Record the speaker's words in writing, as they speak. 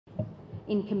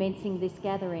In commencing this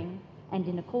gathering, and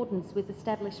in accordance with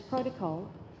established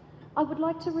protocol, I would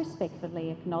like to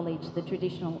respectfully acknowledge the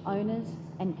traditional owners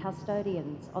and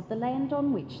custodians of the land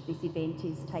on which this event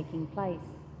is taking place,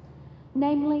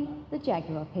 namely the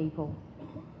Jaguar people.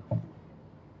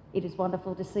 It is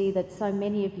wonderful to see that so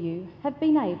many of you have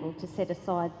been able to set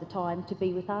aside the time to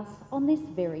be with us on this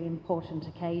very important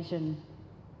occasion.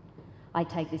 I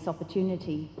take this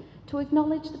opportunity to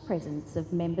acknowledge the presence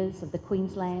of members of the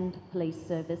Queensland Police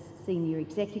Service Senior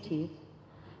Executive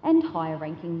and higher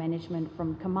ranking management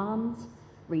from commands,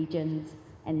 regions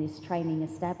and this training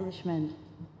establishment.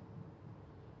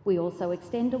 We also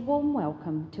extend a warm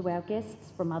welcome to our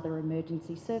guests from other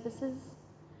emergency services,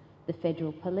 the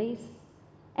Federal Police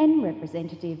and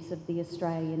representatives of the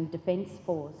Australian Defence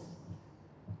Force.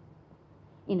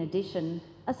 In addition,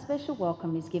 a special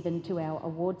welcome is given to our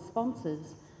award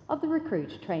sponsors of the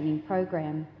Recruit Training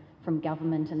Program from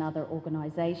government and other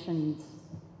organisations.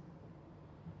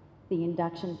 The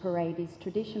induction parade is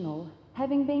traditional,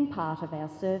 having been part of our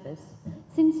service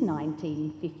since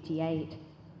 1958.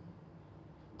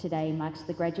 Today marks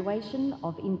the graduation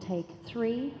of Intake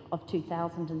 3 of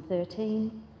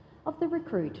 2013 of the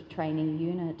Recruit Training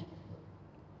Unit.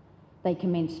 They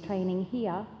commenced training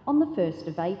here on the 1st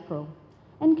of April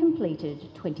and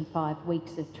completed 25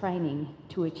 weeks of training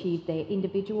to achieve their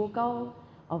individual goal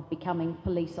of becoming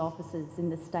police officers in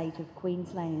the state of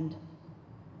Queensland.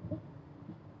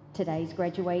 Today's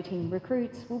graduating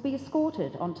recruits will be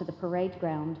escorted onto the parade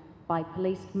ground by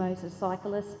police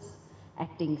motorcyclists,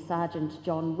 Acting Sergeant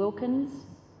John Wilkins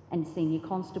and Senior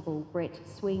Constable Brett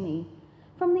Sweeney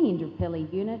from the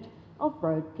Indooroopilly Unit of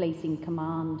Road Policing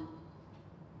Command.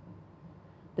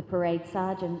 The Parade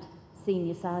Sergeant,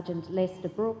 Senior Sergeant Lester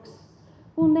Brooks,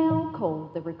 will now call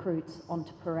the recruits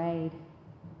onto parade.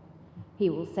 He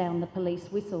will sound the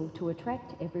police whistle to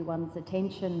attract everyone's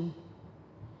attention.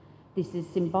 This is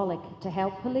symbolic to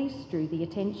help police drew the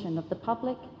attention of the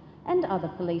public and other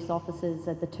police officers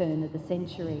at the turn of the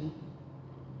century.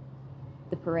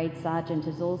 The Parade Sergeant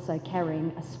is also carrying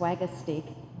a swagger stick,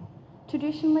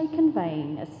 traditionally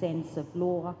conveying a sense of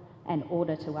law and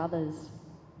order to others.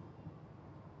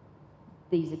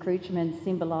 These accoutrements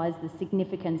symbolise the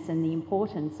significance and the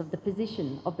importance of the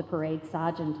position of the Parade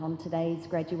Sergeant on today's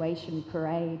graduation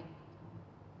parade.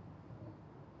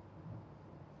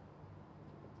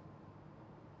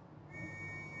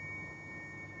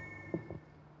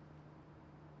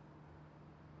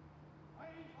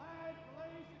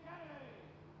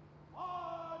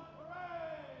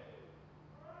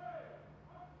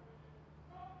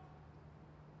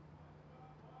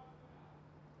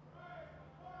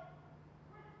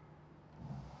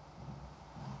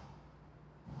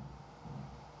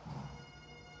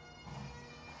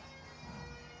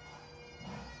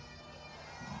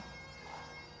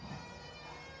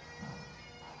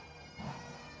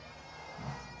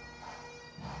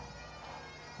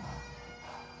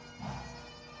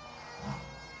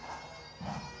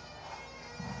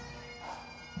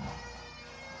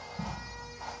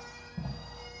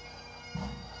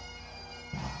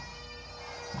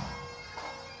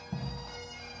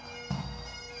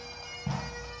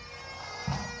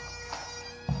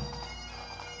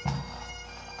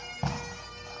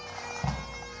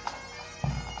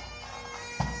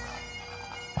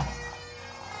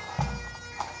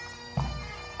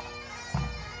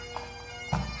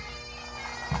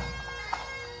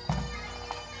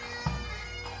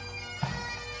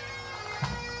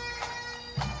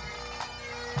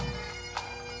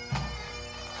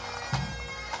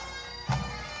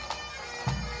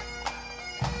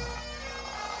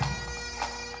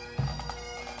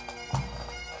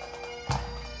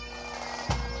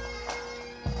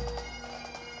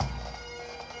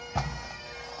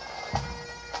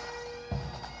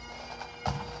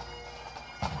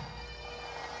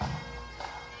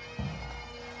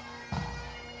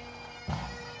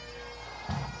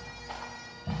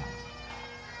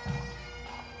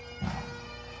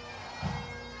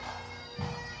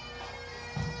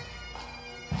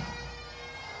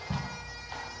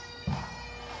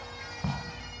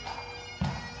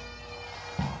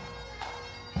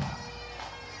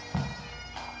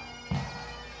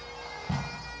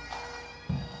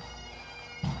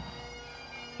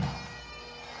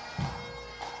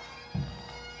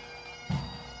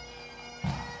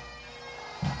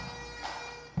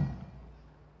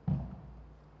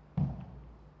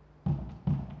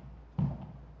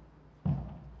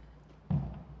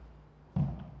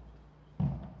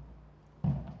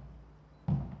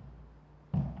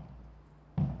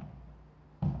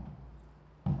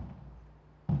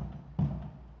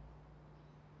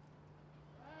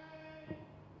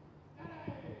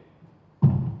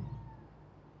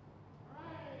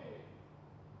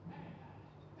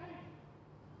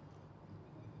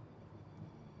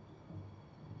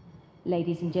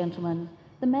 Ladies and gentlemen,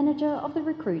 the manager of the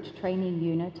Recruit Training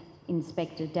Unit,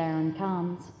 Inspector Darren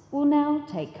Carnes, will now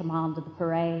take command of the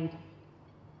parade.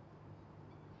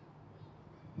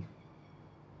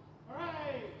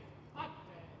 Parade! Up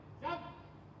and jump!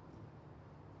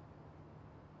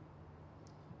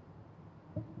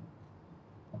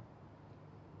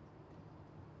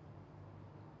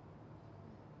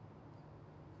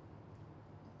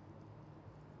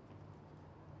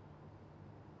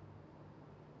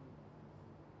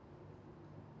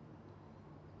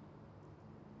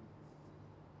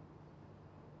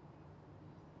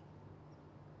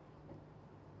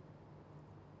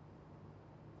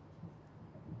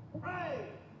 Parade!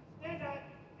 Stand at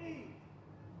ease!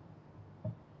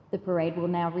 The parade will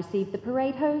now receive the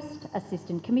parade host,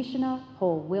 Assistant Commissioner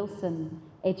Paul Wilson,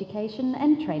 Education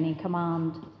and Training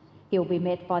Command. He'll be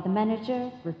met by the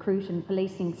Manager, Recruit and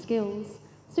Policing Skills,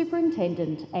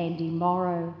 Superintendent Andy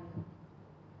Morrow.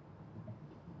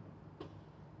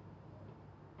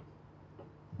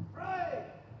 Parade!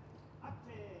 Up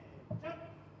and jump!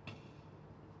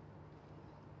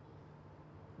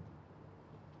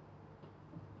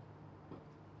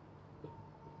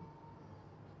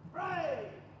 Parade!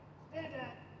 Stand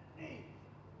at ease!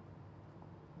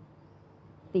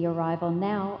 The arrival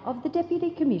now of the Deputy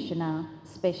Commissioner,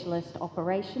 Specialist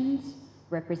Operations,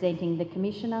 representing the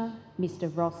Commissioner,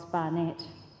 Mr. Ross Barnett.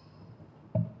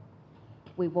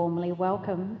 We warmly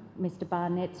welcome Mr.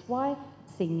 Barnett's wife,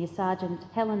 Senior Sergeant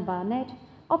Helen Barnett,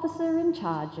 Officer in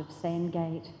charge of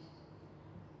Sandgate.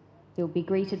 He'll be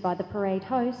greeted by the parade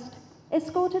host,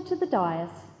 escorted to the dais,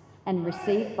 and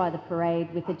received by the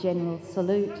parade with a general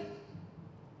salute.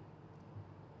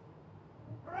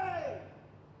 Parade!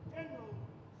 General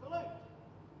salute!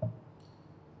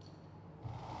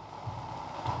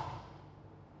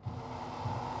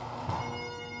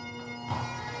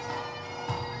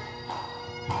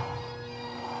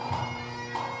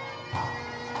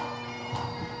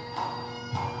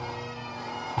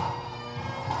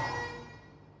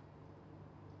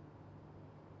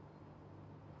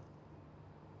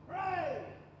 Parade!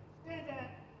 Stand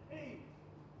at ease!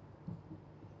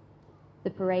 The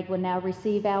parade will now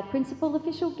receive our principal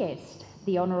official guest,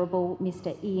 the Honourable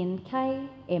Mr. Ian Kay,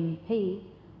 MP,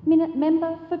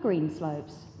 Member for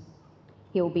Greenslopes.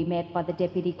 He'll be met by the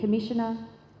Deputy Commissioner,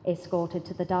 escorted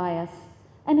to the dais,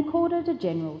 and accorded a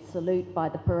general salute by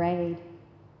the parade.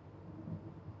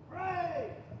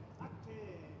 Parade!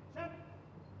 Attention!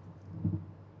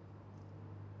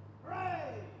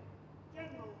 Parade!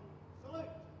 General salute!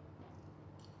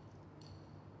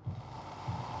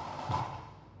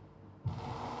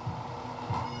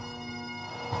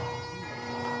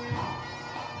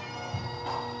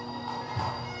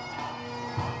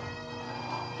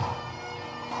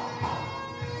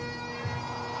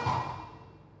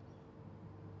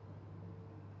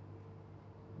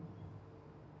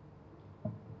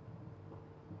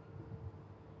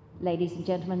 Ladies and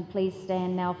gentlemen, please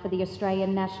stand now for the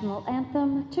Australian National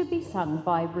Anthem to be sung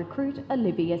by Recruit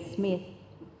Olivia Smith.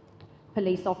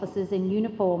 Police officers in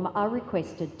uniform are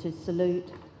requested to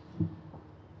salute.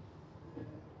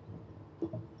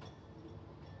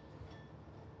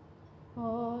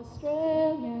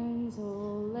 Australians,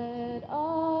 oh let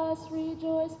us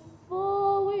rejoice,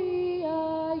 for we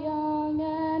are young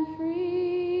and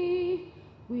free.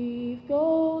 We've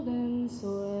golden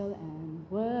soil and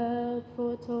wealth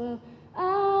for toil,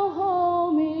 our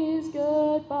home is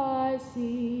good by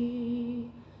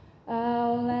sea.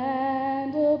 Our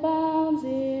land abounds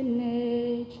in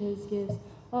nature's gifts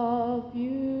of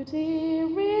beauty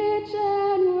rich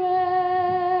and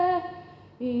rare.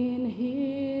 In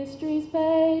history's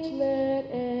page let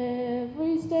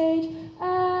every stage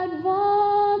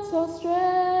advance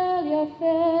Australia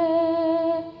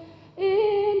fair.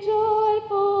 In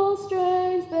joyful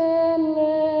strains then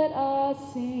let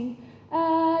us sing,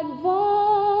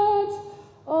 advance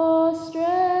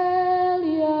Australia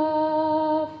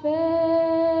fair.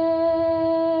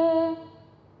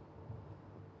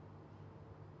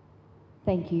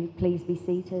 Thank you. Please be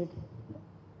seated.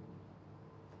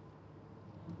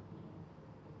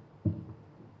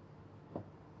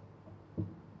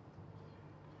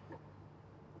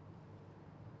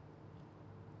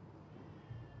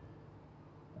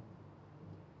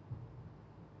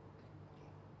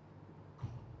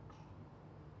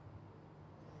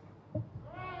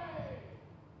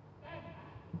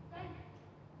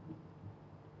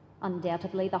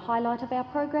 Undoubtedly, the highlight of our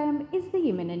program is the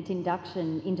imminent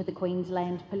induction into the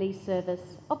Queensland Police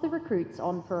Service of the recruits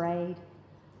on parade.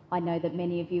 I know that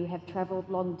many of you have travelled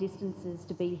long distances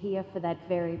to be here for that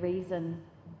very reason.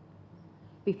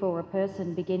 Before a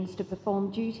person begins to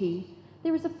perform duty,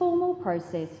 there is a formal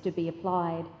process to be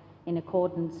applied in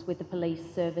accordance with the Police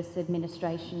Service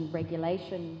Administration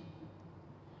regulation.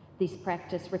 This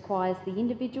practice requires the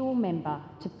individual member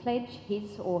to pledge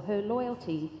his or her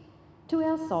loyalty to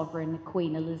our Sovereign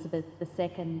Queen Elizabeth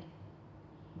II.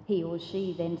 He or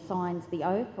she then signs the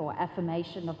oath or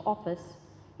affirmation of office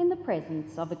in the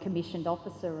presence of a commissioned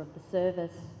officer of the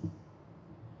service.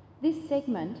 This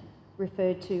segment,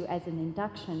 referred to as an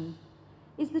induction,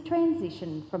 is the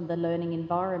transition from the learning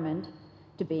environment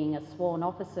to being a sworn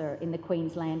officer in the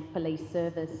Queensland Police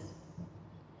Service.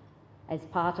 As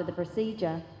part of the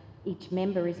procedure, each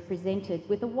member is presented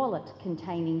with a wallet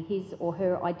containing his or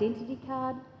her identity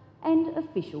card and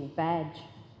official badge.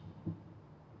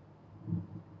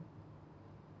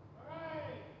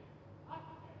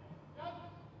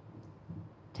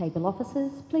 Table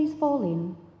officers, please fall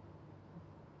in.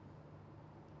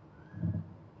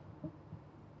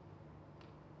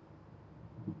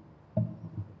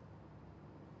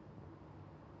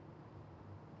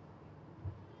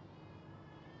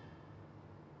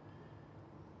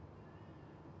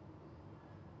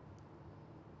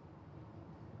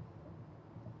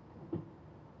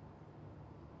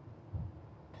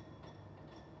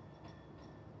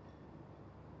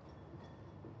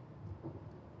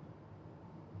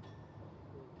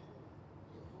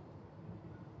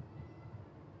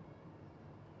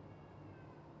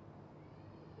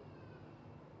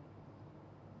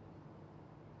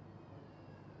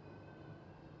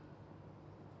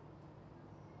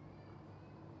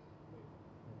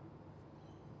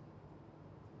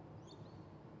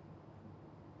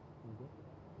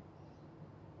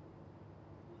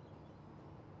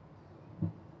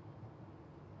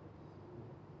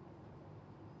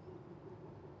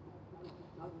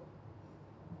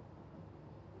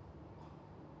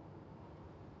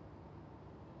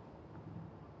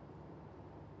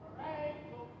 Parade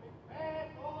will prepare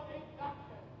for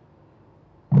induction.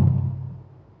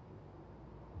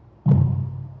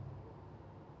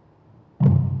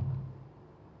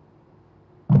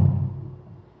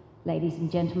 Ladies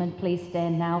and gentlemen, please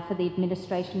stand now for the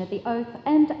administration of the oath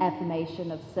and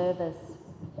affirmation of service.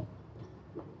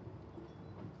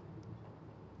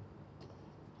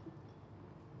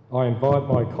 I invite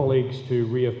my colleagues to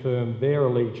reaffirm their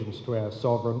allegiance to our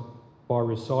Sovereign by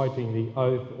reciting the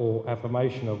oath or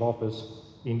affirmation of office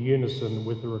in unison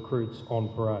with the recruits on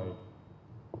parade.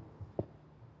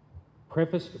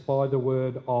 Prefaced by the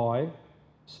word I,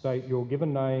 state your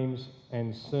given names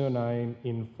and surname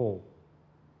in full.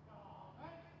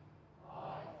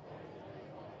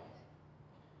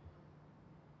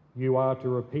 You are to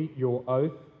repeat your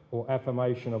oath or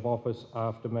affirmation of office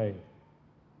after me.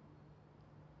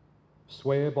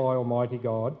 Swear by Almighty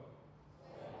God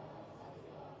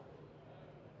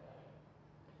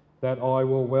that I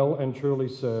will well and truly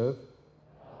serve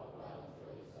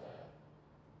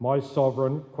my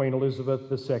Sovereign Queen Elizabeth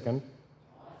II,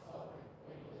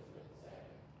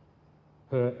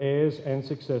 her heirs and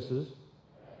successors,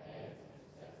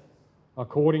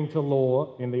 according to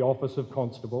law in the office of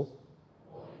Constable,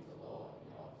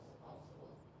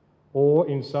 or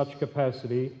in such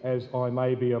capacity as I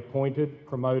may be appointed,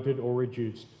 promoted or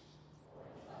reduced.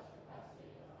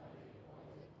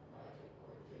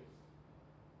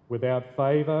 Without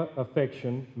favour,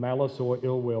 affection, malice or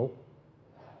ill will.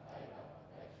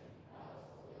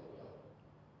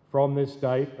 From this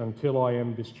date until I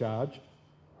am discharged.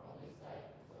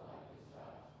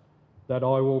 That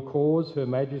I will cause Her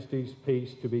Majesty's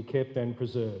peace to be kept and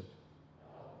preserved.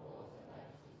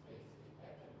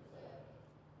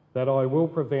 That I will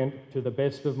prevent, to the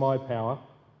best of my power,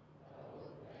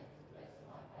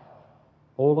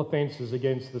 all offences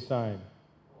against the same.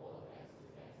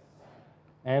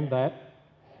 And that,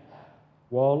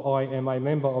 while I am a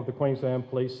member of the Queensland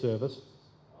Police Service,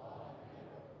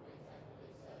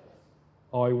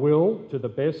 I will, to the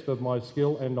best of my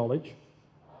skill and knowledge,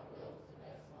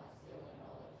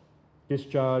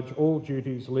 discharge all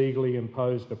duties legally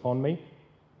imposed upon me,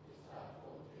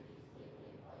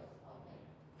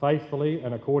 faithfully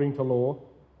and according to law,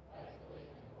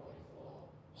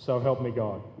 so help me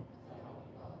God.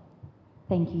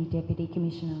 Thank you, Deputy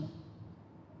Commissioner.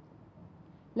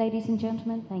 Ladies and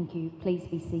gentlemen, thank you. Please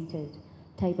be seated.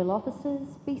 Table officers,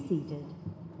 be seated.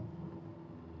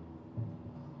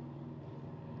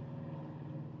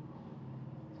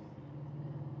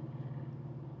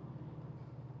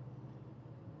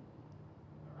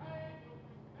 Parade will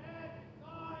prepare to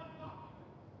sign documents.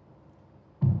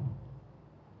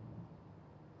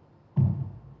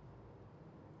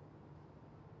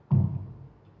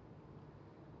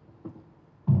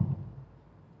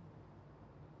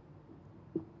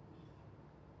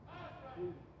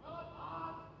 Will advise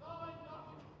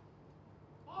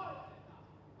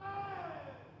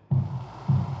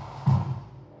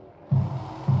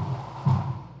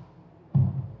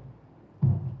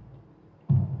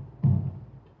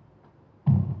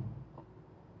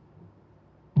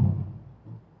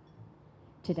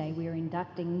Today we are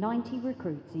inducting 90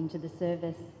 recruits into the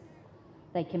service.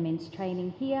 They commenced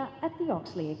training here at the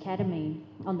Oxley Academy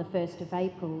on the 1st of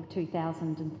April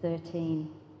 2013.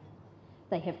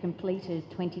 They have completed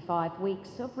 25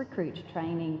 weeks of recruit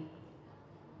training.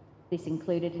 This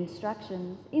included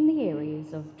instructions in the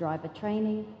areas of driver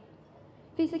training,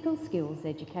 physical skills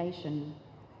education,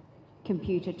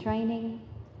 computer training,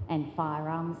 and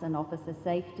firearms and officer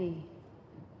safety.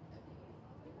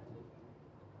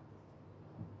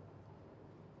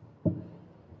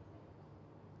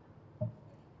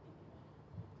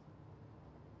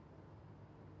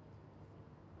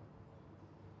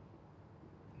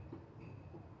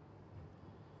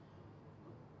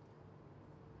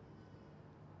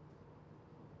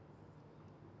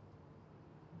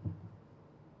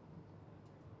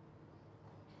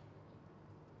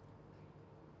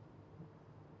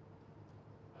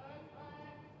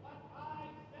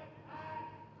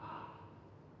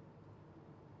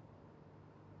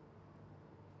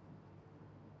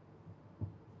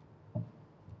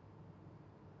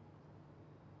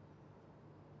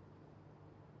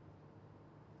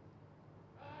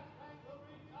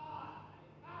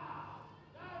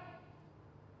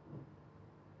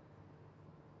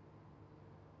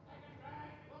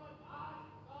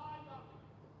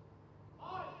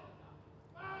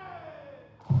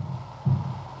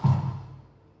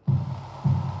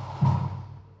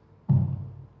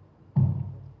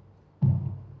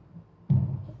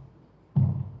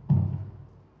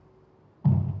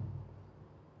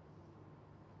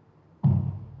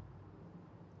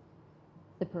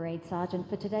 The parade sergeant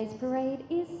for today's parade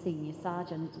is Senior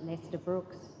Sergeant Lester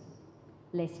Brooks.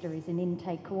 Lester is an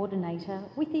intake coordinator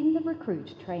within the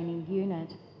recruit training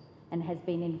unit and has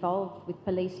been involved with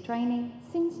police training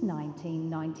since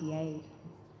 1998.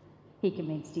 He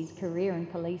commenced his career in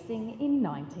policing in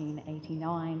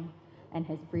 1989 and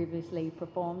has previously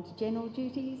performed general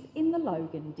duties in the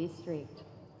Logan district.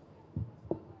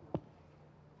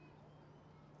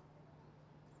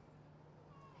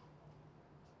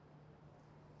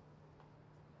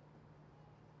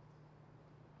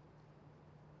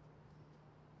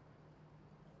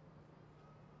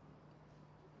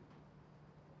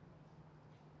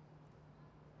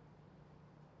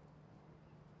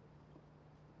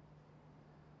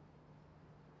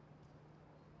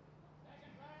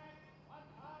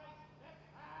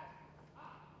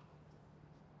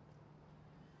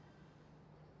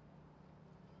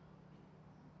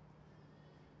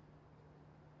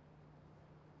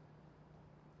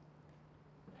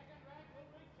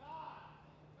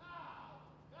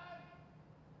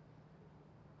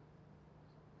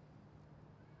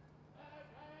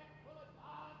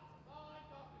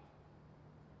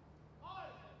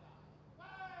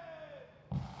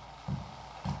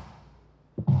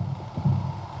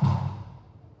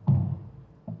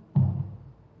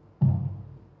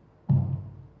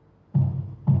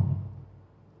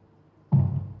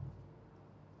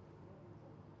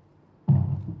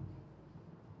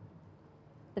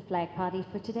 The flag party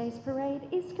for today's parade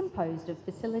is composed of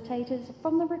facilitators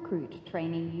from the recruit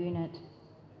training unit.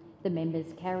 The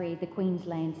members carry the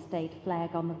Queensland state flag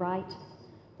on the right,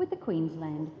 with the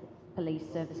Queensland Police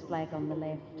Service flag on the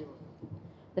left.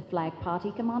 The flag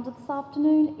party commander this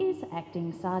afternoon is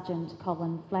Acting Sergeant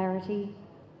Colin Flaherty,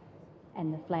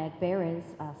 and the flag bearers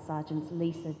are Sergeants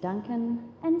Lisa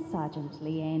Duncan and Sergeant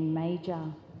Leanne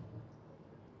Major.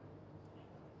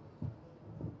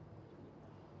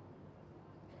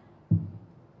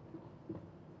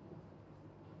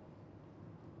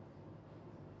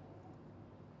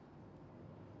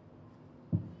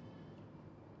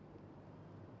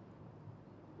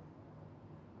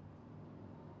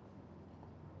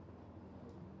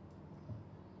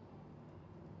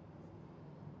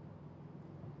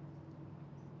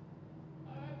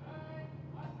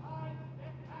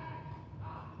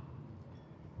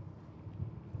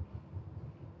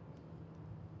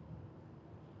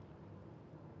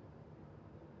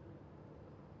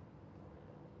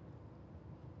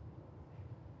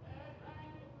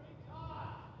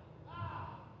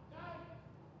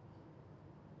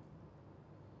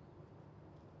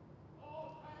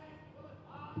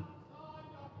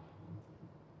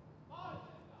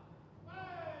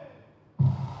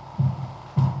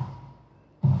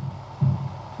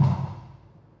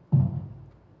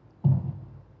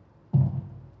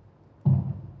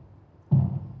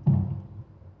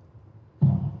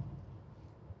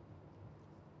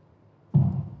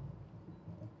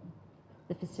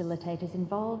 The facilitators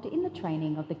involved in the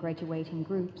training of the graduating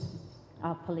groups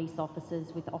are police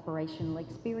officers with operational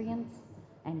experience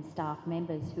and staff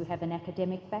members who have an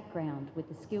academic background with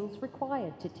the skills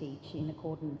required to teach in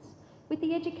accordance with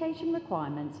the education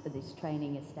requirements for this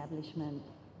training establishment.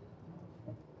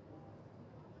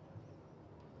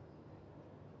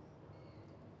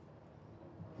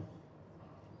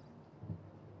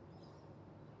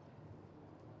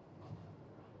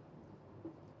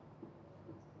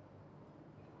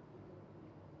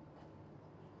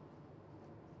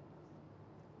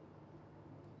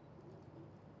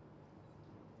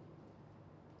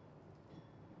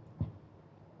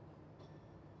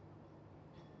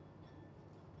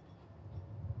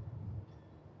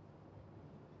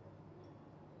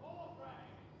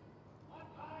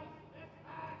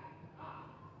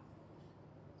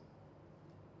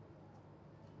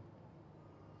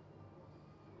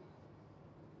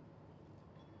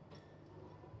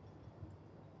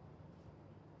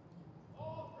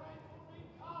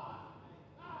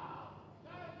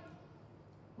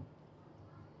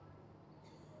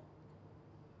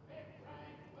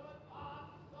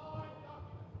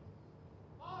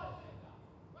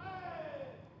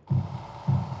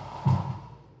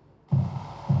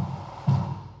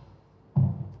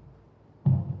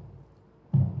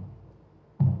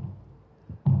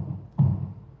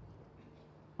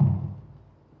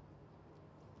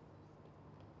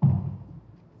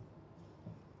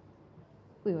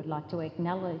 We would like to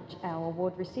acknowledge our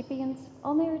award recipients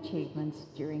on their achievements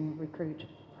during the recruit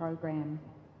program.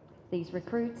 These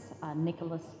recruits are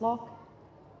Nicholas Flock,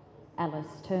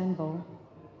 Alice Turnbull,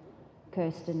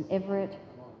 Kirsten Everett,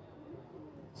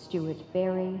 Stuart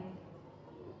Berry,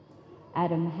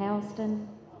 Adam Housden,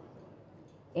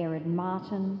 Erin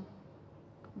Martin,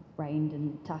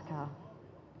 Brandon Tucker.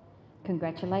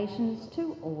 Congratulations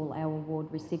to all our award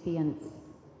recipients.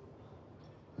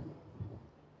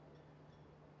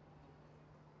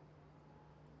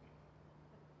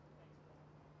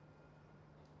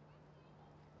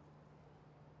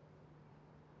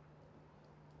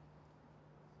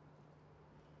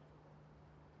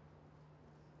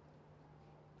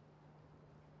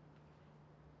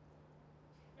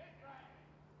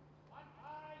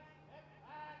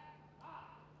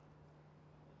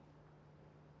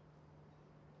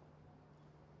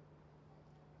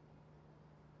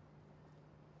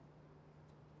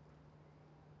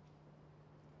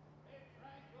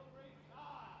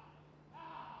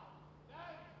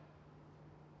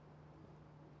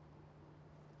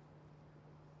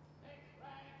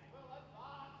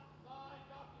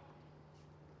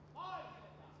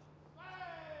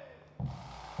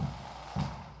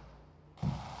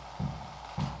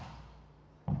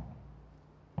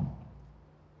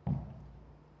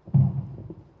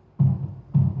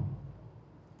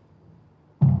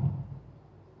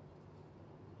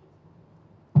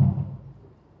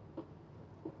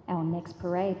 Our next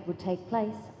parade will take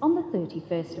place on the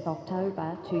 31st of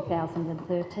October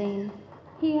 2013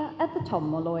 here at the Tom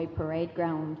Molloy Parade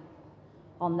Ground.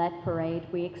 On that parade,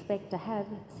 we expect to have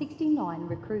 69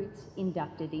 recruits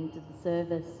inducted into the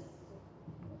service.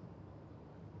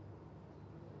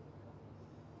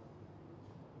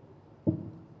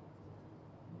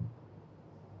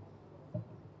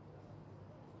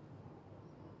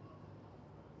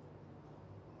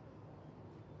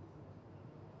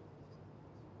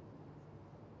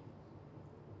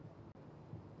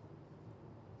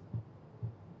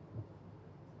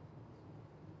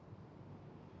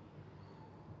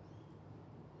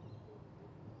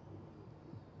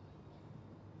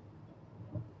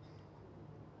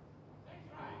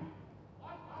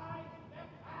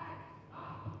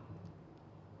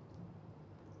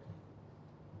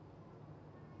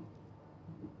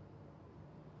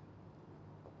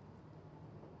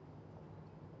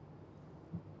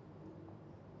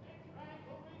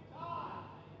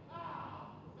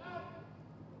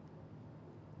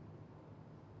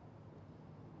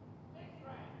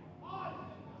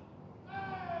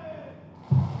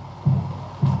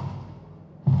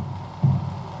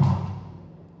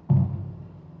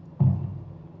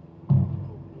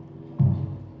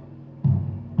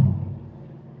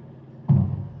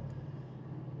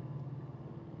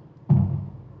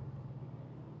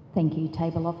 Thank you,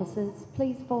 table officers.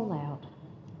 Please fall out.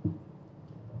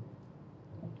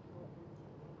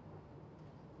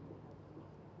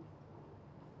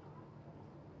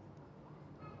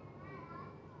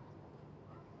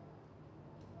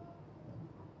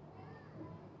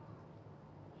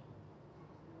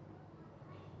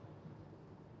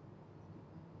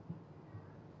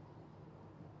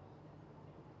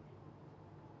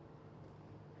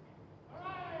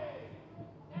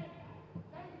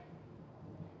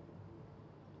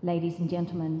 Ladies and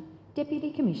gentlemen, Deputy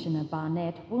Commissioner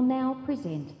Barnett will now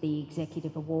present the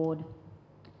Executive Award.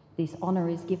 This honour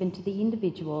is given to the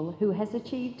individual who has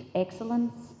achieved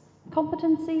excellence,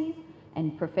 competency,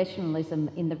 and professionalism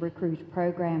in the recruit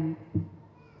program.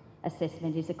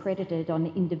 Assessment is accredited on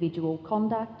individual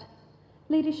conduct,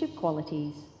 leadership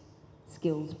qualities,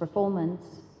 skills performance,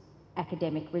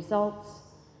 academic results,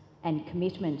 and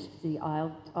commitment to the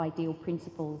ideal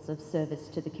principles of service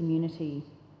to the community.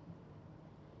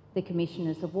 The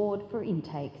Commissioner's Award for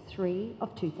Intake 3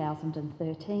 of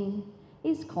 2013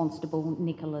 is Constable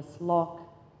Nicholas Locke.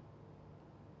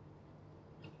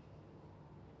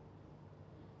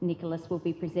 Nicholas will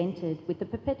be presented with the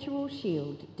Perpetual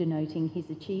Shield denoting his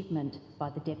achievement by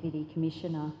the Deputy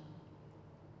Commissioner.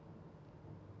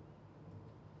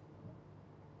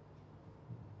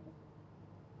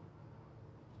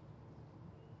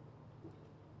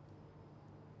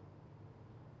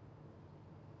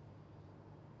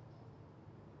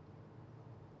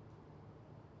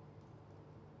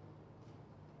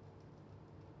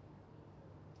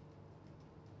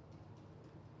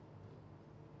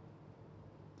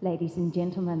 Ladies and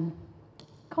gentlemen,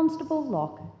 Constable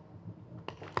Locke.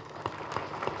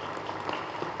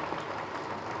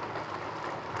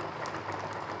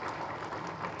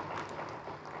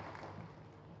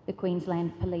 The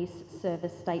Queensland Police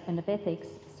Service Statement of Ethics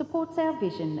supports our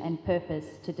vision and purpose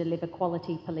to deliver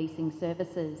quality policing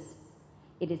services.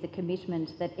 It is a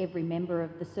commitment that every member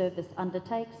of the service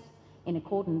undertakes in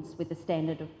accordance with the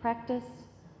standard of practice,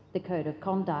 the code of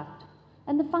conduct,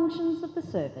 and the functions of the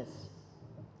service.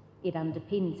 It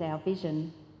underpins our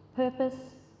vision, purpose,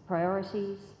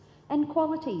 priorities, and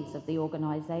qualities of the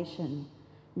organisation,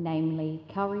 namely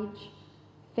courage,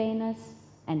 fairness,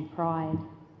 and pride.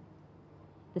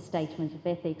 The Statement of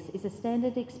Ethics is a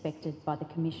standard expected by the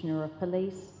Commissioner of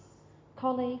Police,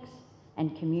 colleagues,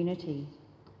 and community,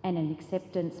 and an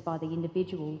acceptance by the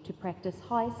individual to practice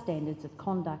high standards of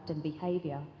conduct and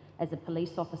behaviour as a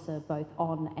police officer both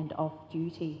on and off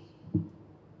duty.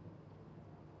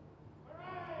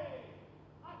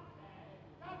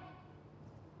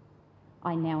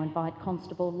 I now invite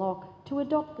Constable Locke to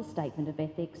adopt the Statement of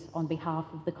Ethics on behalf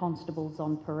of the constables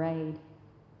on parade.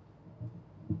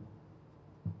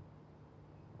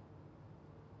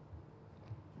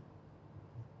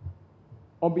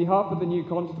 On behalf of the new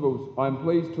constables, I am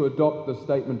pleased to adopt the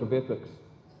Statement of Ethics.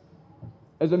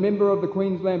 As a member of the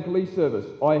Queensland Police Service,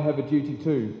 I have a duty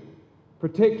to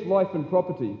protect life and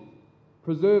property,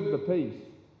 preserve the peace,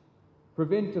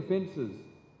 prevent offences,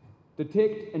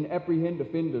 detect and apprehend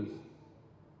offenders,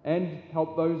 and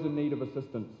help those in need of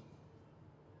assistance.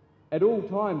 At all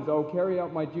times, I will carry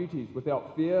out my duties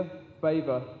without fear,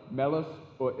 favour, malice,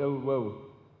 or ill will.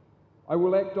 I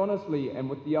will act honestly and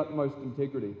with the utmost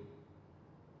integrity.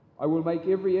 I will make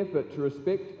every effort to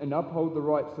respect and uphold the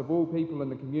rights of all people in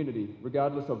the community,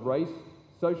 regardless of race,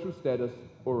 social status,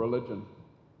 or religion.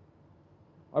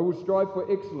 I will strive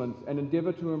for excellence and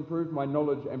endeavour to improve my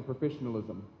knowledge and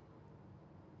professionalism.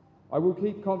 I will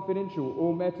keep confidential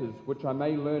all matters which I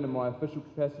may learn in my official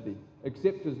capacity,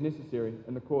 except as necessary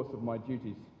in the course of my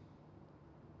duties.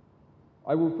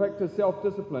 I will practice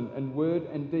self-discipline in word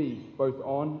and deed, both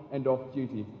on and off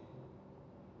duty.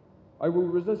 I will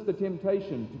resist the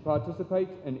temptation to participate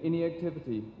in any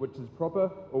activity which is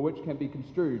proper or which can be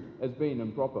construed as being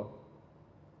improper.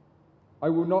 I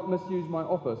will not misuse my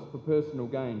office for personal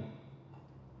gain.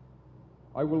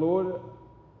 I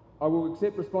will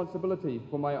accept responsibility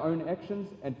for my own actions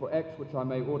and for acts which I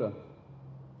may order.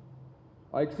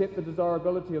 I accept the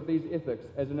desirability of these ethics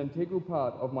as an integral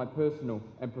part of my personal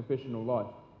and professional life.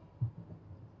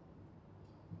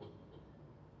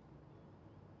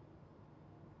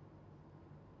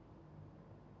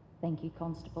 Thank you,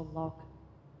 Constable Locke.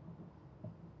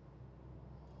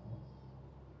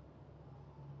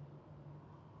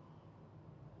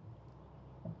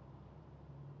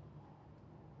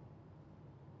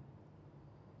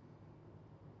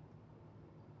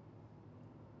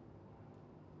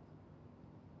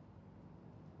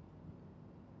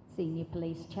 Senior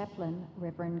Police Chaplain,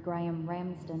 Reverend Graham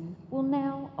Ramsden, will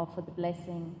now offer the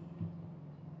blessing.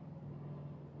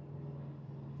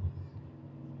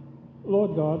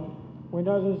 Lord God, we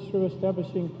know that it's through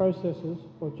establishing processes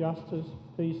for justice,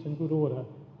 peace and good order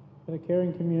that a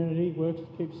caring community works to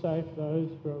keep safe those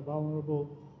who are vulnerable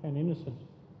and innocent.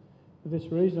 For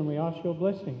this reason, we ask your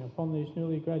blessing upon these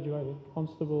newly graduated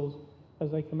constables as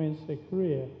they commence their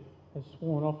career as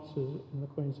sworn officers in the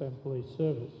Queensland Police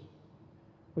Service.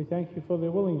 We thank you for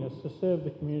their willingness to serve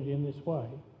the community in this way,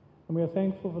 and we are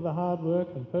thankful for the hard work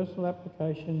and personal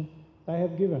application they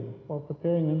have given while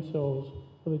preparing themselves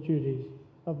for the duties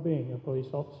of being a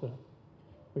police officer.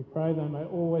 We pray they may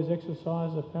always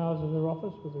exercise the powers of their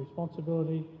office with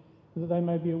responsibility, and that they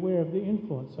may be aware of the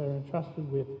influence they are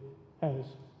entrusted with as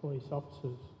police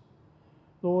officers.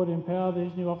 Lord, empower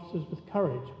these new officers with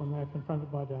courage when they are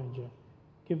confronted by danger.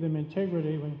 Give them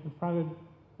integrity when confronted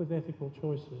with ethical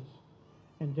choices.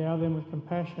 Endow them with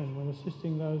compassion when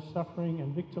assisting those suffering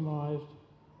and victimised.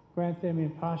 Grant them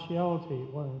impartiality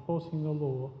while enforcing the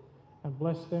law, and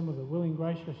bless them with a willing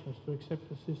graciousness to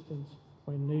accept assistance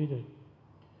when needed.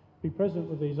 Be present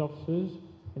with these officers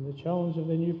in the challenge of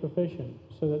their new profession,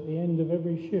 so that at the end of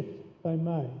every shift they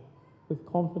may, with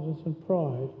confidence and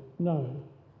pride, know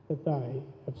that they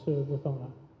have served with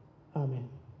honour. Amen.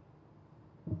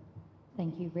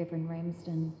 Thank you, Reverend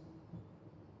Ramsden.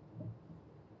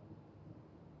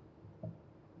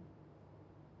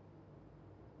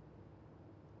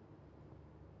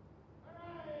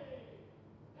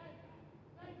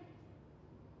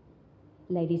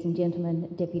 Ladies and gentlemen,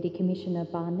 Deputy Commissioner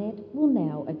Barnett will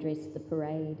now address the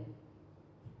parade.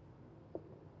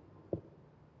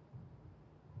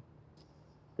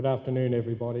 Good afternoon,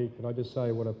 everybody. Can I just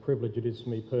say what a privilege it is for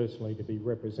me personally to be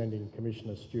representing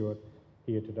Commissioner Stewart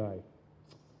here today.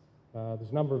 There's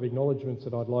a number of acknowledgements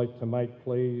that I'd like to make,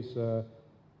 please.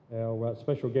 Our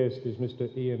special guest is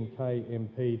Mr Ian Kay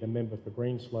MP, the member for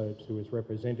Greenslopes, who is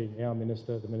representing our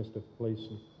Minister, the Minister for Police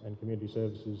and Community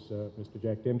Services, Mr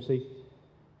Jack Dempsey.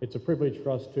 It's a privilege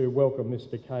for us to welcome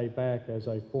Mr Kay back as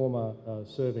a former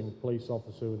serving police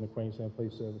officer in the Queensland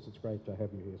Police Service. It's great to have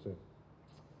you here, sir.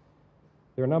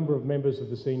 There are a number of members of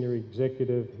the senior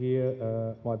executive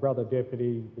here. My brother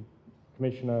Deputy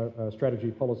Commissioner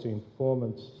Strategy, Policy and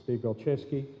Performance, Steve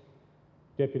Belcheski,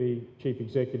 Deputy Chief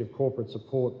Executive Corporate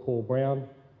Support, Paul Brown,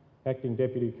 Acting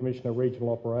Deputy Commissioner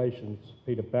Regional Operations,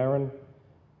 Peter Barron.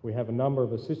 We have a number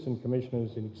of Assistant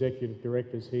Commissioners and Executive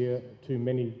Directors here, too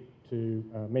many to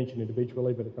mention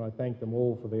individually, but I thank them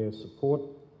all for their support.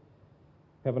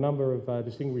 Have a number of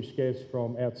distinguished guests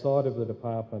from outside of the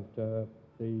department.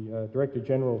 The Director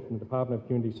General from the Department of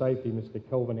Community Safety, Mr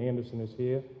Kelvin Anderson, is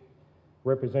here.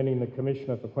 Representing the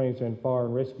Commissioner for Queensland Fire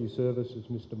and Rescue Services,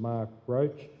 Mr Mark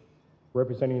Roach.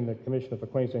 Representing the Commissioner for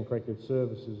Queensland Corrective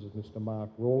Services is Mr Mark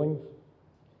Rawlings.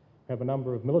 Have a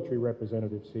number of military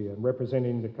representatives here, and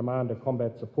representing the Commander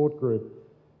Combat Support Group,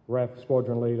 RAF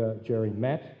Squadron Leader Jerry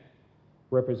Matt.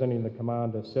 Representing the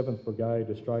Commander 7th Brigade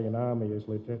Australian Army is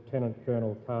Lieutenant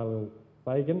Colonel Khalil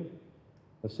Fagan.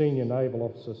 The Senior Naval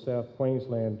Officer South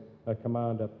Queensland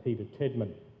Commander Peter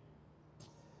Tedman.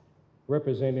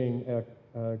 Representing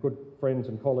our good friends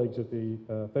and colleagues at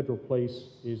the Federal Police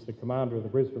is the Commander of the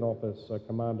Brisbane Office,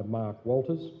 Commander Mark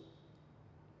Walters.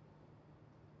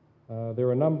 There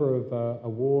are a number of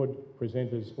award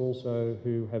presenters also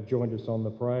who have joined us on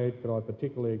the parade, but I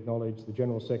particularly acknowledge the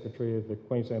General Secretary of the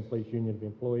Queensland Police Union of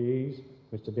Employees,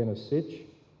 Mr Dennis Sitch,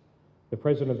 the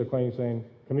President of the Queensland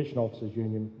Commission Officers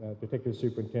Union, Detective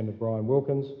Superintendent Brian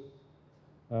Wilkins,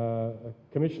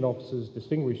 Commission Officers,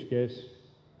 distinguished guests,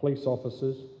 police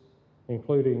officers,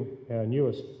 including our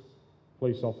newest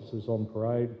police officers on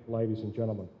parade, ladies and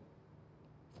gentlemen.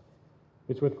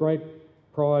 It's with great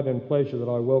pride and pleasure that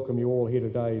I welcome you all here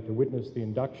today to witness the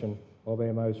induction of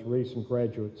our most recent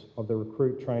graduates of the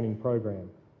recruit training program,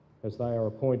 as they are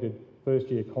appointed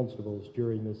first-year constables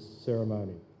during this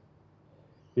ceremony.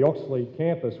 The Oxley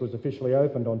campus was officially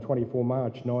opened on 24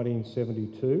 March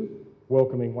 1972,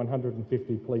 welcoming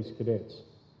 150 police cadets.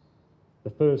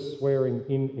 The first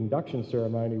swearing-in induction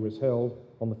ceremony was held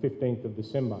on the 15th of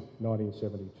December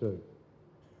 1972.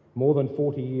 More than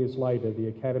 40 years later, the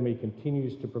Academy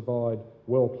continues to provide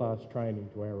world-class training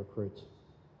to our recruits.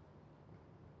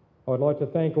 I'd like to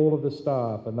thank all of the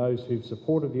staff and those who've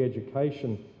supported the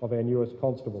education of our newest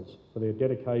constables for their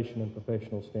dedication and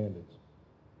professional standards.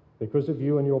 Because of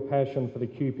you and your passion for the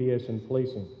QPS and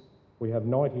policing, we have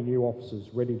 90 new officers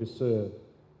ready to serve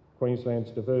Queensland's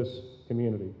diverse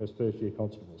community as first-year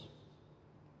constables.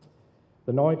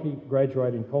 The 90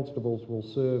 graduating constables will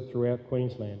serve throughout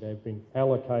Queensland. They've been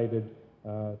allocated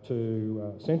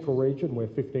to Central Region, where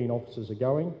 15 officers are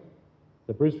going,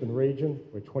 the Brisbane Region,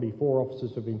 where 24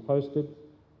 officers have been posted,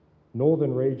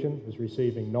 Northern Region is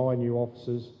receiving 9 new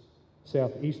officers,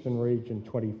 South Eastern Region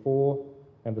 24,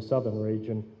 and the Southern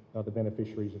Region are the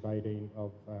beneficiaries of 18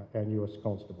 of our newest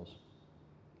constables.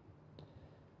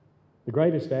 The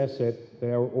greatest asset that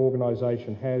our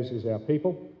organisation has is our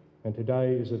people, and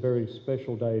today is a very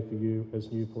special day for you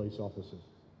as new police officers.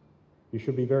 You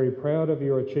should be very proud of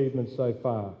your achievements so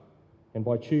far, and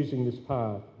by choosing this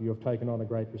path, you have taken on a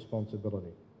great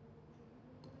responsibility.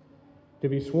 To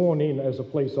be sworn in as a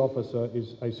police officer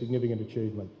is a significant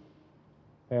achievement.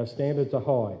 Our standards are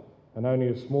high, and only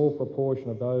a small proportion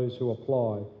of those who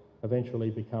apply eventually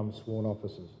become sworn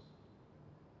officers.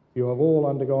 You have all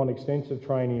undergone extensive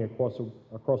training across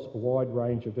a wide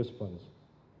range of disciplines.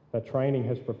 That training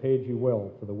has prepared you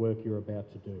well for the work you're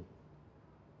about to do.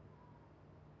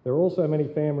 There are also many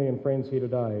family and friends here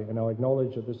today, and I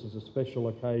acknowledge that this is a special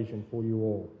occasion for you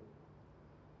all.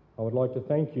 I would like to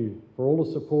thank you for all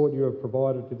the support you have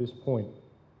provided to this point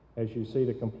as you see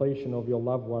the completion of your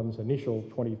loved one's initial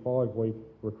 25-week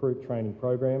recruit training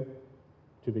program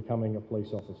to becoming a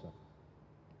police officer.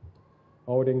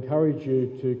 I would encourage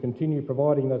you to continue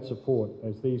providing that support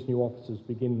as these new officers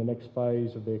begin the next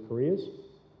phase of their careers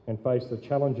and face the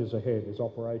challenges ahead as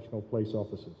operational police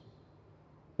officers.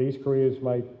 These careers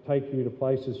may take you to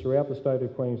places throughout the state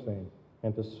of Queensland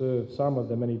and to serve some of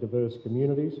the many diverse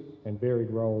communities and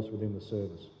varied roles within the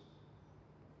service.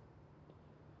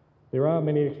 There are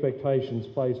many expectations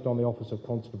placed on the office of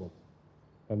Constable,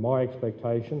 and my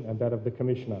expectation and that of the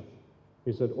Commissioner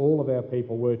is that all of our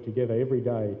people work together every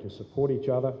day to support each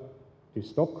other, to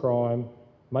stop crime,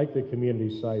 make the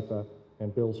community safer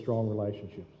and build strong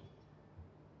relationships.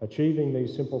 Achieving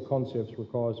these simple concepts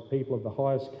requires people of the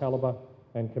highest calibre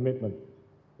and commitment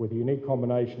with a unique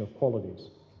combination of qualities,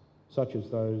 such as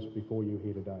those before you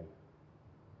here today.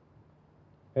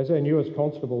 As our newest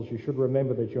constables, you should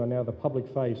remember that you are now the public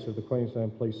face of the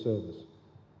Queensland Police Service,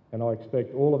 and I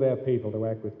expect all of our people to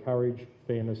act with courage,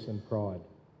 fairness and pride.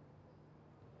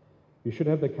 You should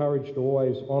have the courage to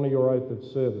always honour your oath of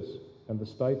service and the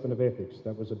statement of ethics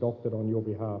that was adopted on your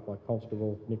behalf by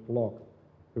Constable Nick Locke,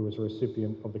 who was a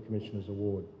recipient of the Commissioner's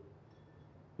Award.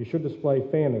 You should display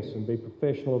fairness and be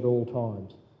professional at all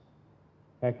times,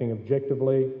 acting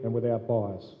objectively and without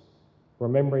bias,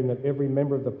 remembering that every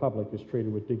member of the public is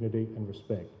treated with dignity and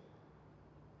respect.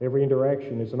 Every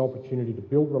interaction is an opportunity to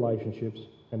build relationships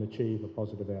and achieve a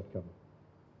positive outcome.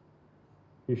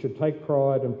 You should take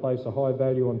pride and place a high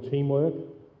value on teamwork,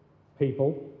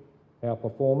 people, our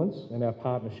performance and our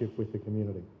partnership with the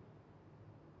community.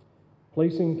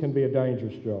 Policing can be a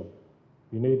dangerous job.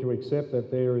 You need to accept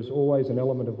that there is always an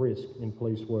element of risk in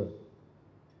police work.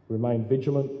 Remain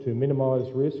vigilant to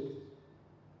minimise risk,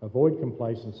 avoid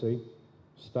complacency,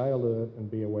 stay alert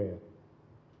and be aware.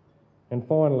 And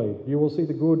finally, you will see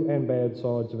the good and bad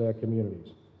sides of our communities.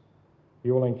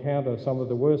 You will encounter some of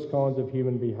the worst kinds of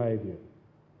human behaviour,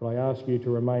 but I ask you to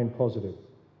remain positive,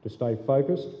 to stay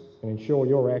focused and ensure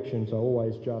your actions are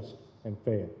always just and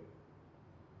fair.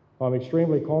 I'm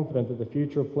extremely confident that the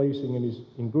future of policing is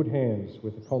in good hands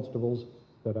with the constables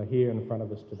that are here in front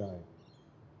of us today.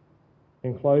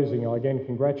 In closing, I again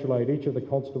congratulate each of the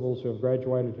constables who have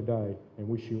graduated today and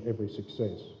wish you every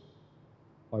success.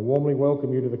 I warmly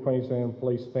welcome you to the Queensland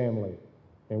Police family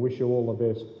and wish you all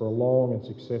the best for a long and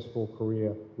successful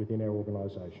career within our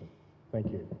organisation.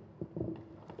 Thank you.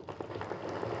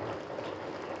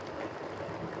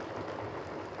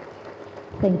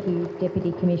 Thank you,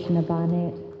 Deputy Commissioner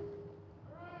Barnett.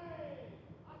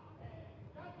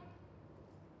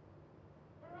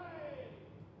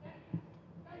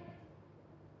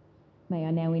 May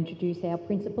I now introduce our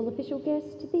principal official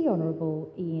guest, the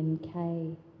Honourable Ian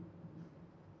Kay.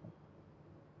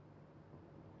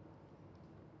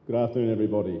 Good afternoon,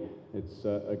 everybody. It's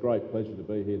a great pleasure to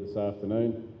be here this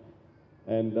afternoon.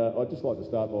 And I'd just like to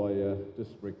start by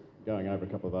going over a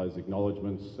couple of those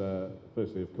acknowledgements.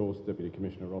 Firstly, of course, Deputy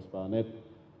Commissioner Ross Barnett,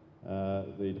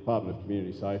 the Department of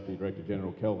Community Safety Director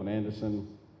General Kelvin Anderson,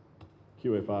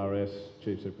 QFRS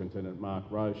Chief Superintendent Mark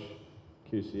Roche,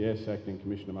 QCS Acting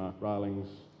Commissioner Mark Railings,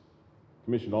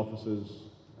 Commissioned Officers,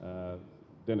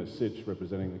 Dennis Sitch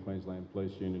representing the Queensland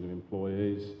Police Union of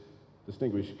Employees,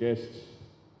 distinguished guests,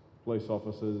 police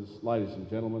officers, ladies and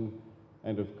gentlemen,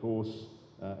 and of course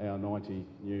our 90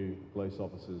 new police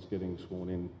officers getting sworn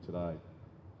in today.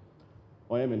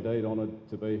 I am indeed honoured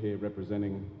to be here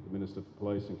representing the Minister for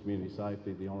Police and Community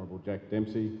Safety, the Honourable Jack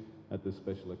Dempsey, at this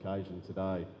special occasion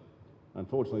today.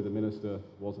 Unfortunately, the Minister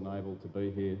wasn't able to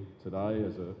be here today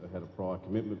as had a prior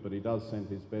commitment, but he does send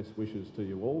his best wishes to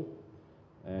you all,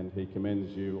 and he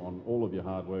commends you on all of your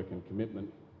hard work and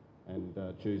commitment and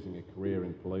choosing a career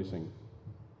in policing.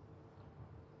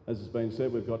 As has been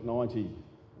said, we've got 90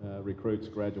 recruits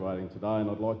graduating today, and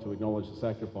I'd like to acknowledge the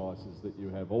sacrifices that you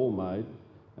have all made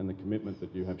and the commitment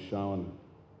that you have shown.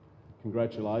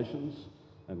 Congratulations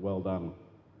and well done.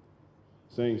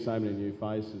 Seeing so many new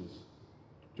faces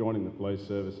joining the police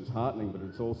service is heartening, but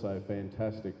it's also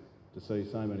fantastic to see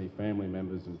so many family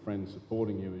members and friends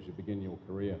supporting you as you begin your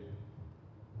career.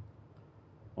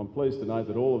 I'm pleased to note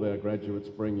that all of our graduates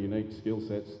bring unique skill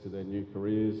sets to their new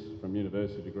careers, from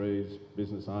university degrees,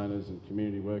 business owners and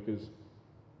community workers,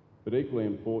 but equally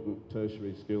important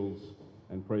tertiary skills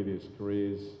and previous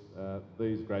careers.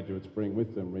 These graduates bring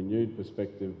with them renewed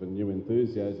perspective and new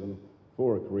enthusiasm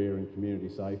for a career in community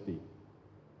safety.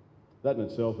 That in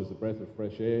itself is a breath of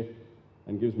fresh air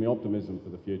and gives me optimism for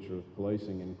the future of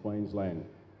policing in Queensland.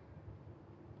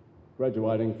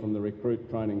 Graduating from the recruit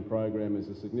training program is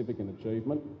a significant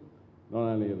achievement. Not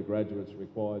only are the graduates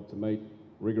required to meet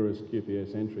rigorous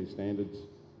QPS entry standards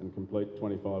and complete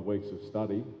 25 weeks of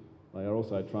study, they are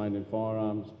also trained in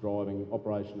firearms, driving,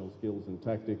 operational skills and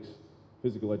tactics,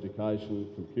 physical education,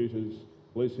 computers,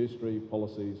 police history,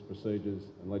 policies, procedures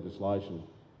and legislation.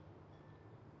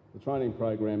 The training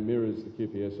program mirrors the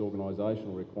QPS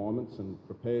organisational requirements and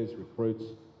prepares recruits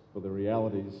for the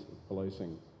realities of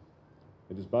policing.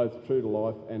 It is both true to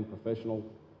life and professional,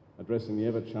 addressing the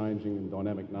ever-changing and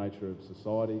dynamic nature of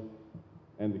society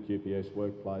and the QPS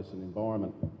workplace and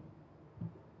environment.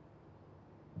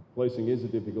 Policing is a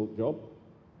difficult job,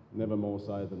 never more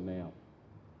so than now.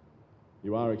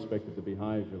 You are expected to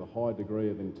behave with a high degree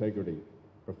of integrity,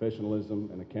 professionalism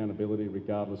and accountability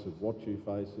regardless of what you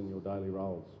face in your daily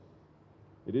roles.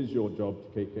 It is your job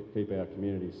to keep our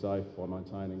community safe by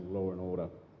maintaining law and order.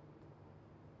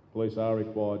 Police are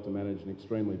required to manage an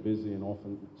extremely busy and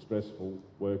often stressful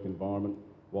work environment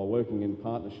while working in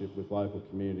partnership with local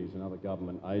communities and other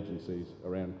government agencies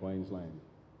around Queensland.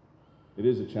 It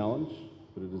is a challenge,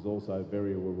 but it is also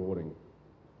very rewarding.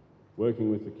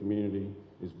 Working with the community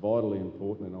is vitally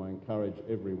important, and I encourage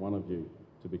every one of you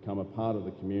to become a part of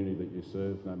the community that you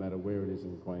serve, no matter where it is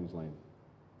in Queensland.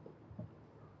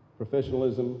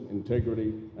 Professionalism,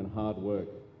 integrity and hard work.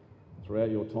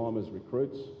 Throughout your time as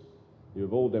recruits, you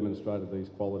have all demonstrated these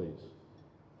qualities.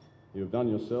 You have done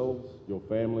yourselves, your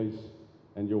families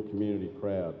and your community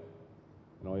proud,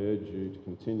 and I urge you to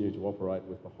continue to operate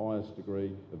with the highest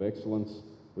degree of excellence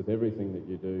with everything that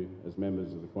you do as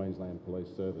members of the Queensland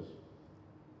Police Service.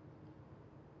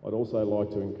 I'd also like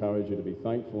to encourage you to be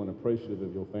thankful and appreciative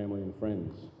of your family and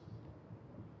friends.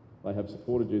 They have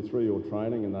supported you through your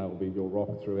training and they will be your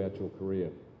rock throughout your career.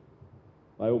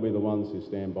 They will be the ones who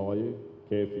stand by you,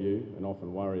 care for you and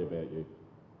often worry about you.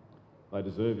 They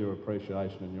deserve your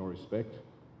appreciation and your respect,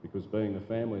 because being the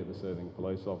family of a serving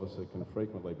police officer can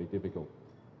frequently be difficult.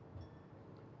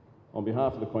 On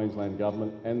behalf of the Queensland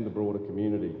Government and the broader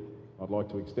community, I'd like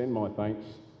to extend my thanks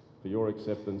for your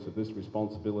acceptance of this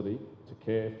responsibility to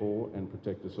care for and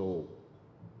protect us all.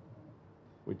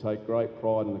 We take great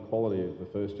pride in the quality of the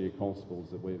first-year constables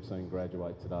that we have seen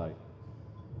graduate today.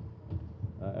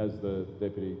 As the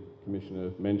Deputy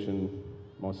Commissioner mentioned,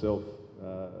 myself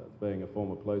being a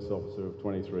former police officer of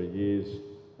 23 years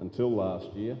until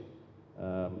last year,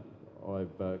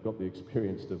 I've got the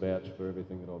experience to vouch for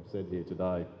everything that I've said here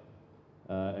today.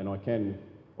 And I can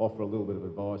offer a little bit of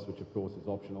advice, which of course is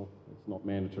optional, it's not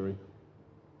mandatory.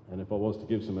 And if I was to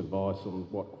give some advice on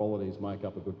what qualities make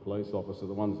up a good police officer,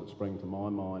 the ones that spring to my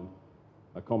mind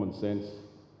are common sense,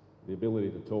 the ability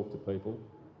to talk to people,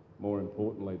 more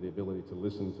importantly, the ability to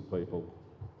listen to people,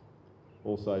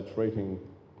 also treating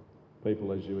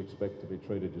people as you expect to be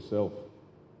treated yourself.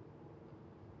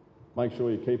 Make sure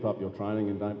you keep up your training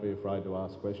and don't be afraid to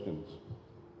ask questions.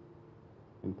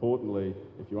 Importantly,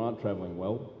 if you aren't travelling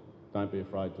well, don't be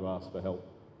afraid to ask for help.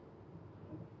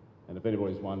 And if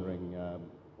anybody's wondering,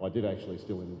 I did actually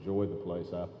still enjoy the police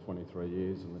after 23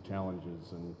 years and the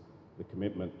challenges and the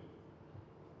commitment.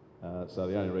 So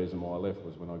the only reason why I left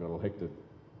was when I got elected.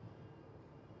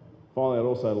 Finally, I'd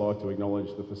also like to acknowledge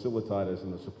the facilitators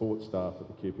and the support staff at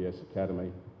the QPS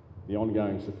Academy, the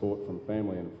ongoing support from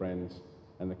family and friends,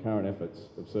 and the current efforts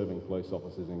of serving police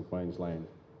officers in Queensland.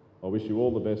 I wish you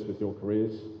all the best with your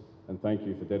careers, and thank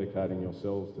you for dedicating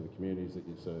yourselves to the communities that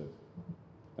you serve.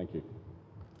 Thank you.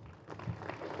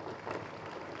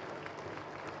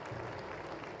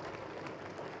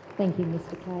 Thank you,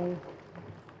 Mr. Kay.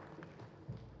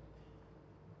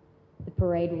 The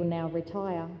parade will now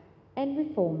retire and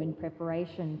reform in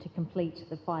preparation to complete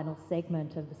the final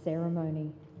segment of the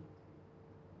ceremony.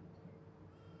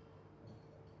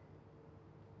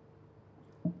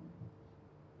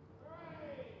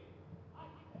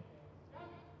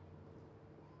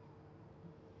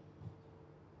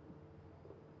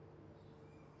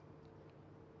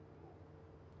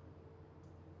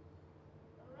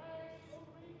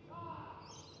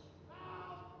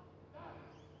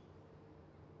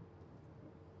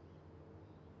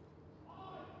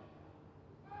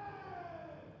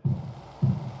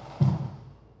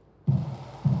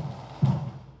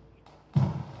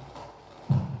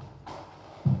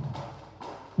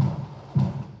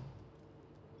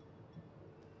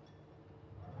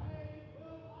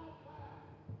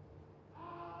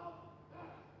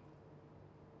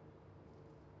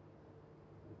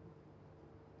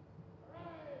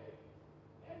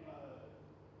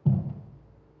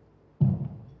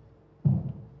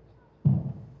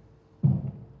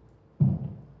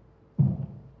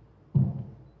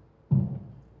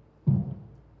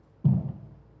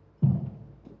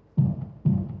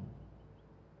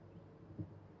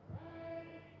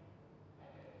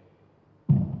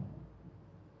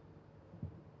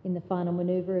 In the final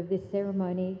manoeuvre of this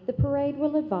ceremony, the parade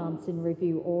will advance in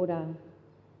review order.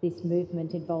 This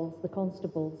movement involves the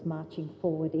constables marching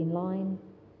forward in line,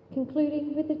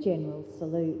 concluding with a general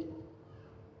salute.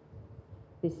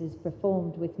 This is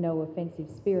performed with no offensive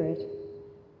spirit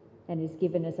and is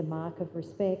given as a mark of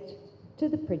respect to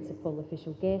the principal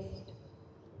official guest,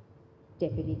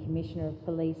 Deputy Commissioner of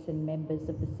Police and members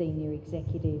of the senior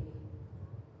executive.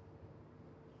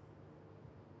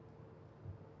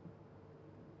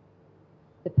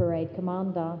 The parade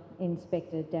commander,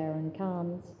 Inspector Darren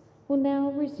Carnes, will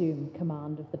now resume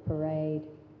command of the parade.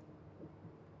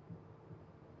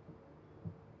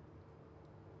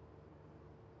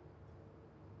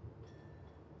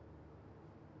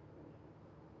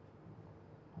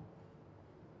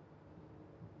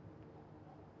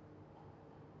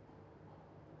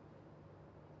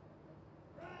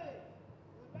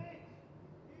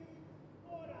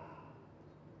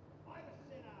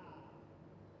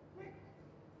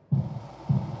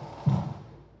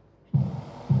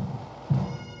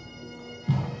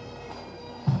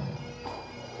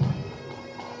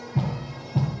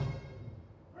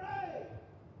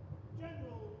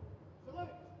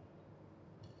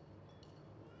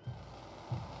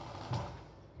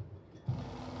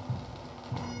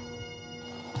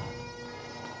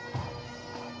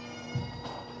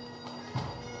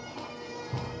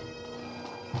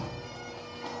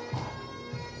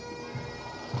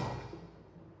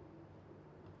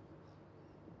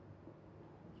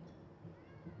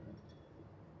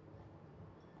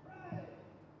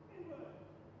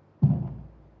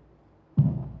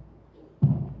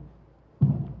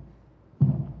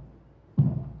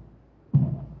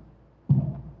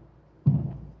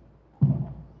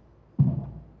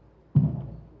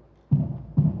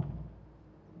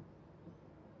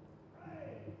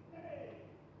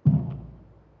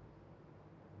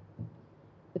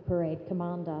 The parade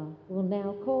commander will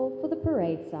now call for the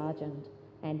parade sergeant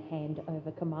and hand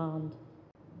over command.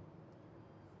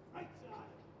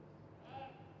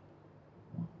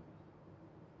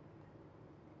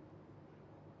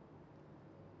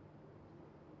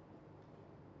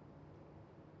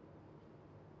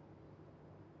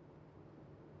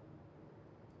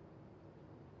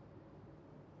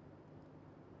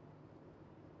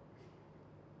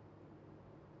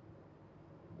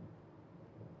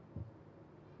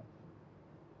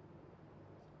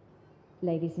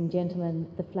 Ladies and gentlemen,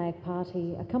 the flag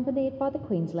party, accompanied by the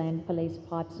Queensland Police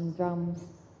pipes and drums,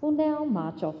 will now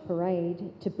march off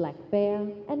parade to Black Bear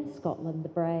and Scotland the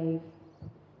Brave.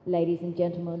 Ladies and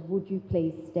gentlemen, would you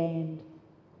please stand?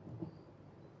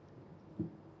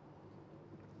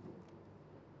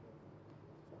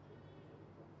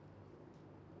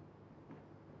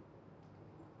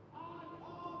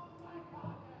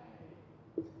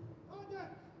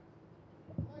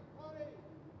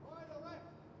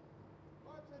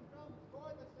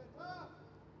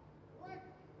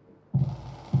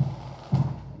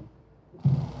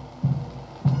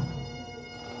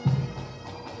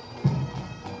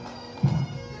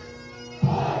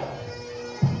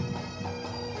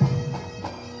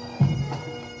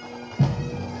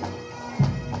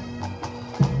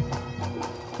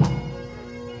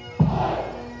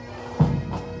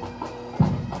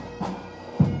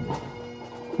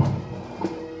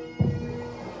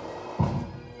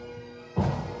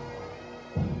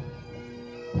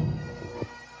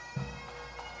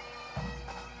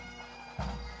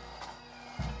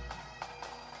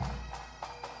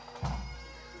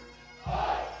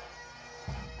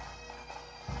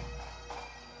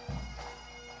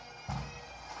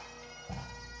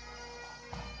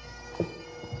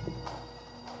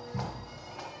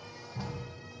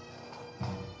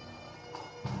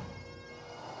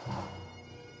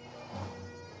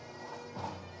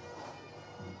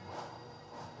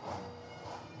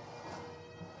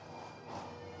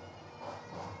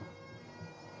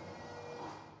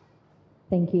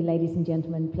 Thank you, ladies and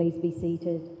gentlemen. Please be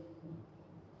seated.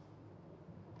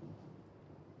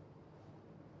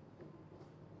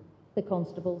 The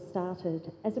constables started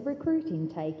as a recruit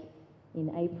intake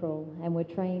in April and were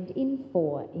trained in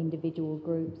 4 individual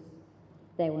groups.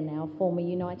 They will now form a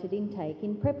united intake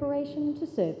in preparation to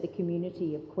serve the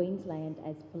community of Queensland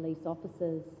as police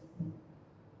officers.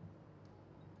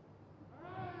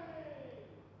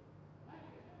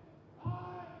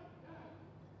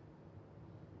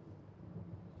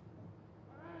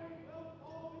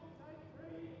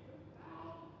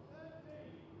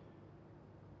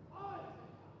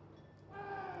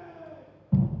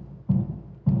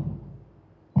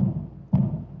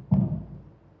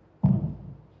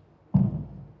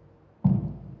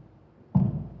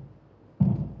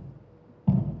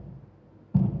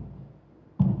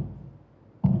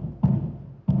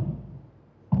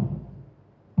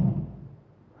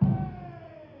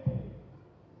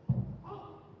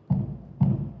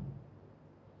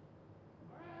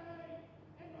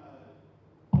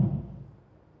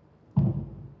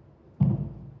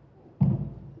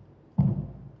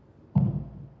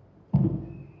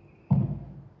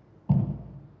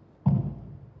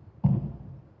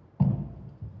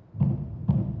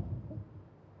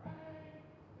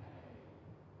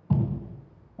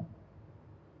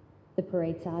 The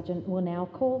parade sergeant will now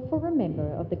call for a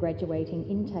member of the graduating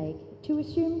intake to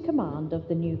assume command of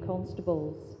the new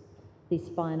constables. This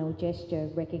final gesture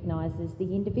recognises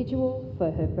the individual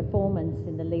for her performance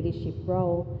in the leadership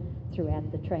role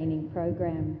throughout the training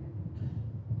program.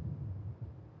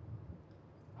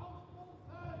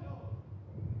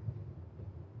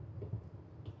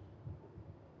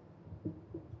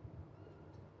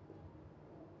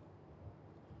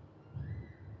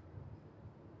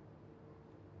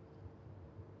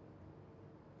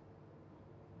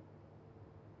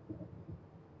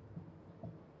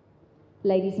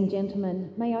 Ladies and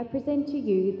gentlemen, may I present to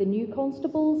you the new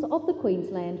constables of the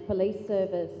Queensland Police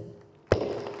Service.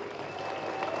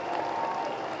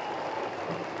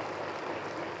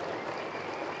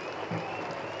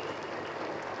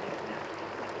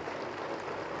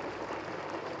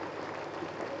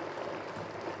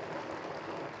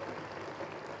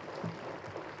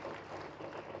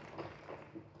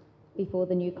 Before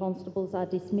the new constables are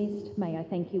dismissed, may I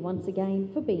thank you once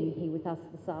again for being here with us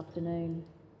this afternoon.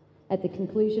 At the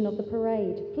conclusion of the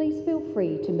parade, please feel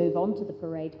free to move on to the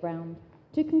parade ground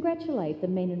to congratulate the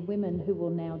men and women who will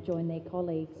now join their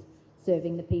colleagues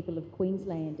serving the people of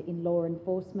Queensland in law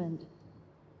enforcement.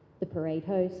 The parade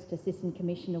host, Assistant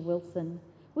Commissioner Wilson,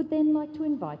 would then like to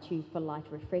invite you for light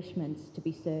refreshments to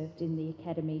be served in the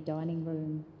Academy dining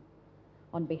room.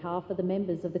 On behalf of the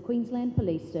members of the Queensland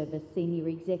Police Service Senior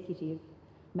Executive,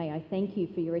 may I thank you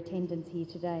for your attendance here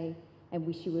today and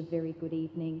wish you a very good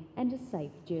evening and a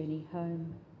safe journey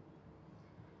home.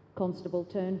 Constable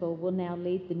Turnbull will now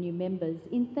lead the new members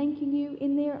in thanking you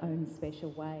in their own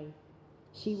special way.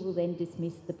 She will then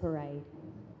dismiss the parade.